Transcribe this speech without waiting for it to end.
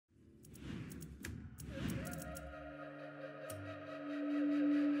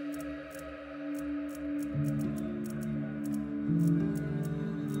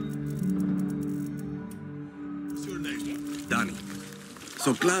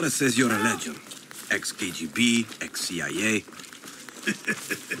So Clara says you're a legend. Ex-KGB, ex-CIA.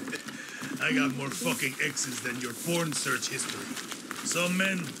 I got more fucking X's than your porn search history. Some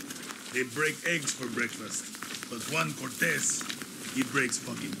men, they break eggs for breakfast. But Juan Cortez, he breaks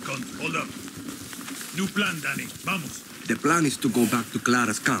fucking cunt. Hold up. New plan, Danny. Vamos. The plan is to go back to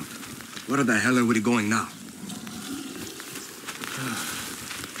Clara's camp. Where the hell are we going now?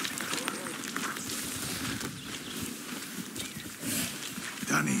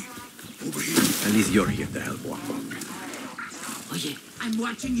 Danny, over here. At least you're here to help, Guapo. Oye, I'm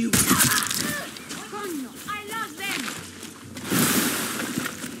watching you. Coño, I love them.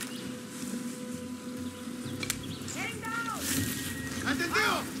 Getting down.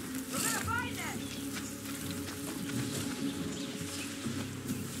 ¡Atención! We're gonna find them.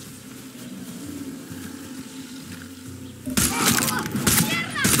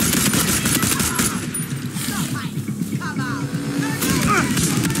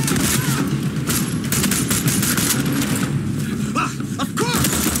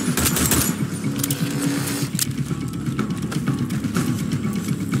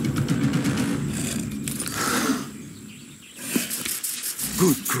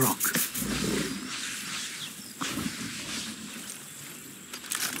 Good crock.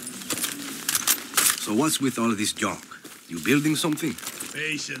 So what's with all of this junk? You building something?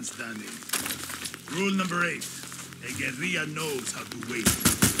 Patience, Danny. Rule number 8. A guerrilla knows how to wait. A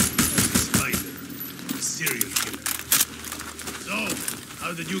spider. A serial killer. So,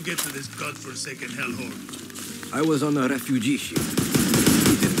 how did you get to this godforsaken hellhole? I was on a refugee ship.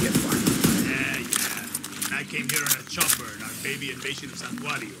 You didn't get far. Yeah. I came here on a chopper in our baby invasion of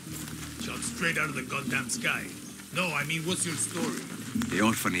Santuario. Shot straight out of the goddamn sky. No, I mean, what's your story? The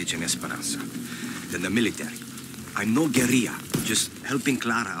orphanage in Esperanza. Then the military. I'm no guerrilla, just helping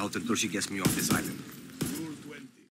Clara out until she gets me off this island.